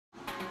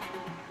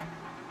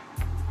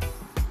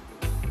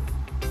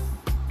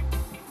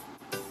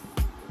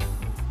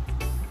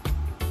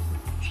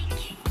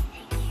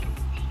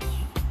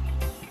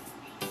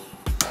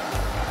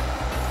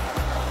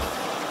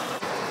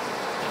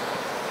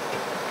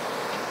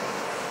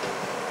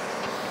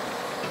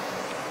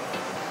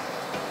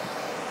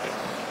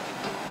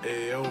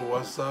Hey yo,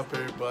 what's up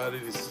everybody?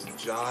 This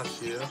is Josh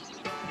here.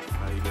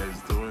 How you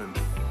guys doing?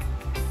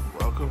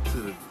 Welcome to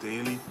the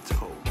Daily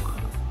Toke.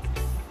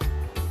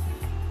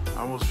 I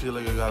almost feel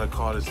like I gotta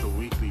call this the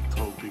weekly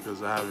Toke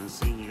because I haven't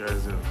seen you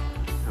guys in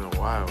a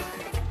while.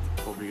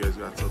 Hope you guys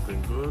got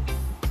something good.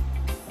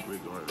 We're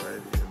going right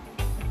in.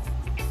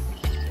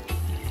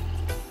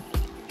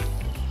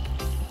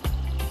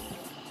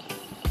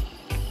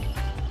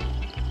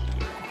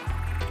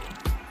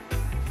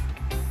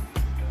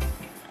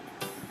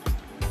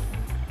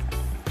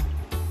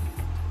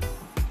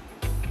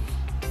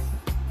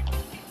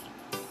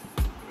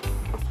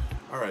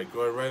 Alright,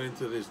 going right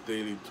into this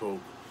Daily Toke.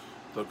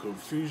 The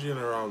confusion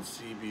around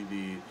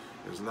CBD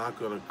is not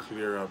going to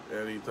clear up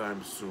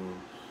anytime soon.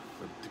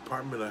 The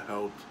Department of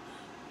Health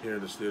here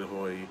in the state of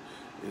Hawaii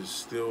is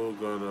still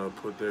going to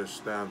put their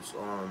stance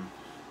on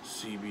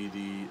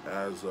CBD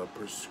as a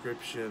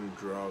prescription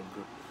drug,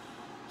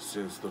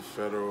 since the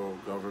federal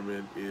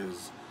government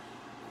is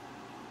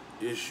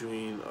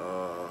issuing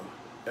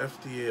a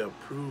FDA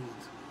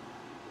approved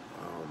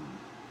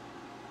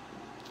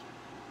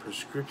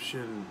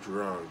prescription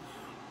drug.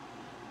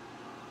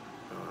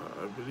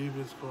 I believe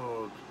it's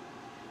called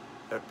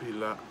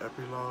Epilox,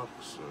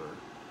 or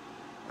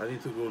I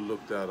need to go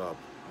look that up.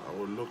 I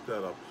will look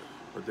that up.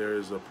 But there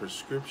is a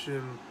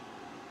prescription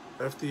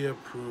FDA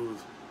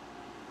approved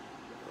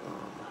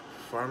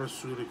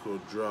pharmaceutical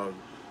drug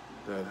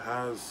that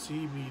has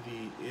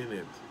CBD in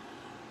it,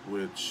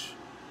 which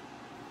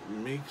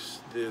makes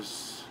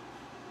this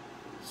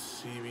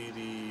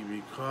CBD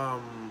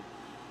become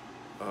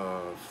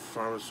a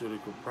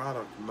pharmaceutical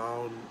product,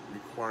 now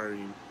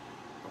requiring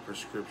a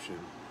prescription.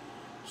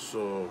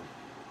 So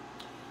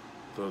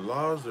the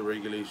laws, the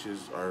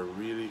regulations are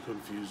really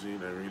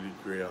confusing and really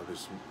gray on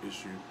this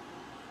issue.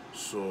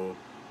 So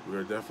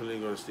we're definitely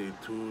going to stay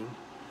tuned.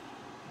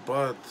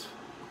 But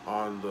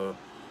on the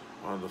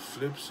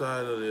flip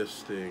side of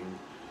this thing,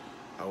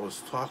 I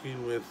was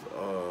talking with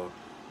a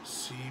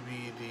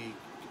CBD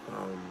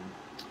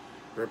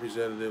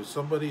representative,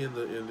 somebody in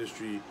the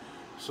industry,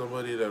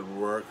 somebody that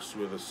works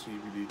with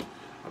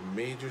a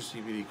major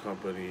CBD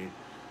company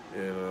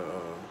in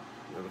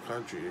the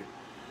country,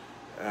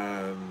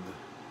 and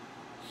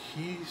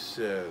he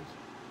said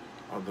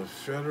on the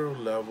federal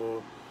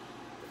level,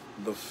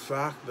 the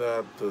fact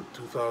that the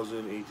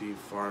 2018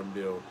 Farm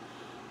Bill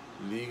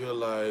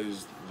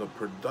legalized the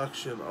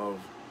production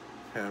of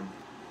hemp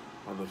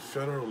on the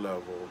federal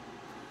level,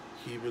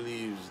 he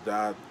believes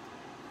that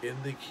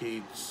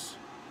indicates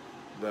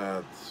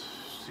that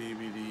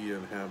CBD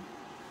and hemp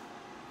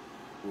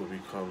will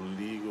become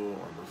legal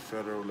on the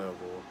federal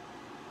level.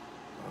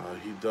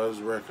 He does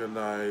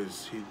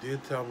recognize, he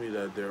did tell me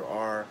that there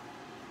are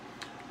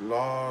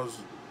laws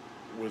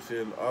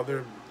within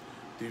other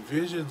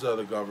divisions of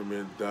the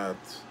government that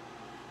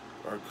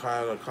are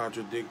kind of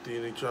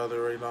contradicting each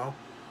other right now.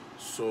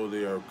 So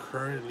they are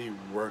currently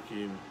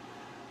working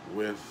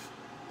with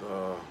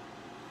the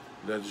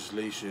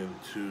legislation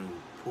to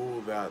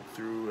pull that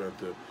through and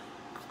to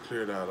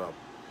clear that up.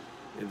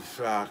 In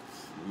fact,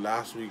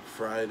 last week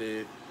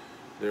Friday,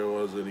 there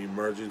was an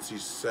emergency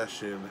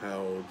session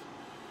held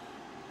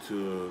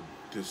to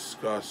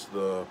discuss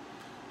the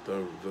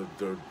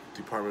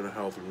Department of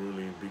Health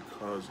ruling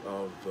because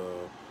of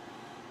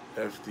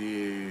the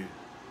FDA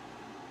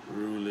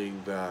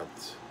ruling that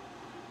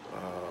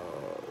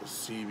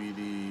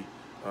CBD,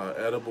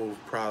 edible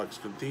products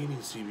containing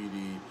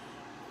CBD,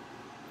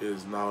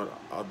 is now an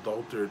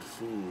adulterated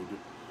food,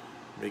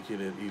 making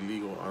it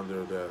illegal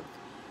under the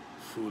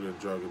Food and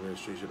Drug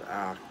Administration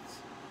Act.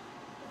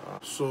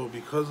 So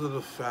because of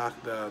the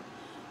fact that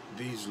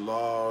these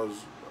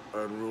laws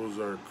and rules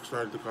are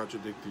starting to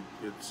contradict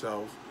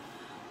itself,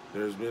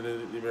 there's been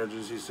an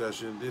emergency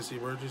session. This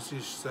emergency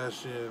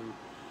session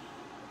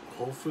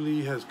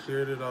hopefully has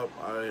cleared it up.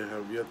 I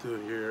have yet to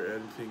hear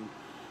anything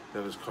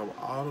that has come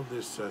out of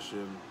this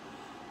session,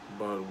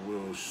 but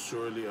we'll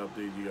surely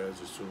update you guys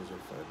as soon as I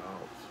find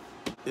out.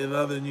 In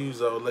other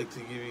news, I would like to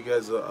give you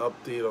guys an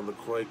update on the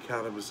Kauai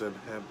Cannabis and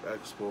Hemp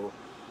Expo.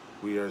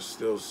 We are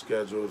still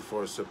scheduled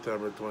for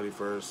September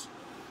 21st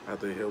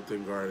at the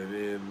Hilton Garden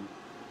Inn.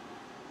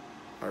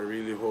 I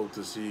really hope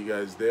to see you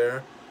guys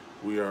there.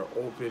 We are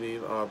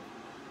opening up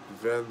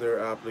vendor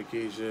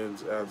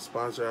applications and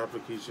sponsor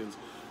applications.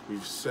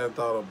 We've sent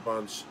out a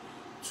bunch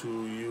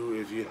to you.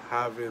 If you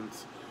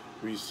haven't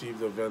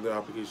received a vendor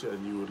application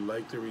and you would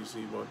like to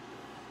receive one,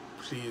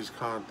 please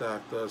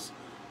contact us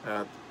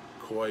at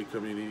Kauai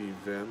Community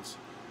Events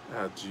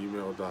at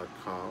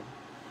gmail.com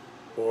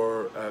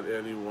or at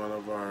any one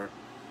of our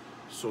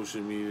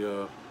social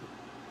media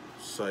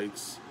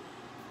sites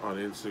on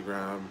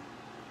Instagram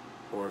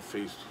or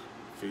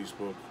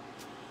Facebook,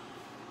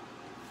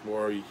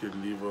 or you could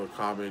leave a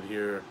comment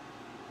here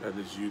at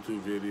this YouTube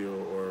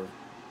video, or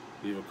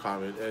leave a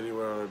comment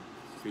anywhere on our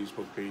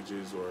Facebook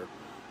pages or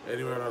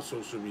anywhere on our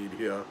social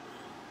media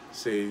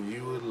saying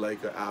you would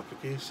like an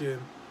application,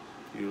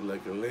 you would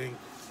like a link.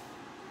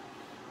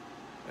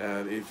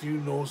 And if you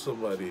know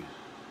somebody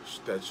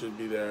that should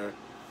be there,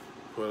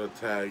 put a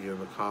tag in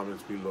the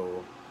comments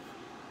below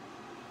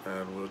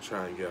and we'll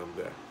try and get them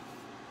there.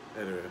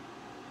 Anyway,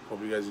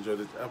 hope you guys enjoyed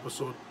this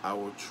episode. I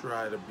will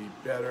try to be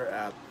better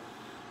at,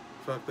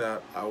 fuck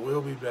that, I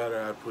will be better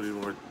at putting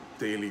more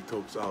daily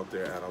tokes out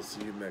there, and I'll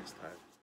see you next time.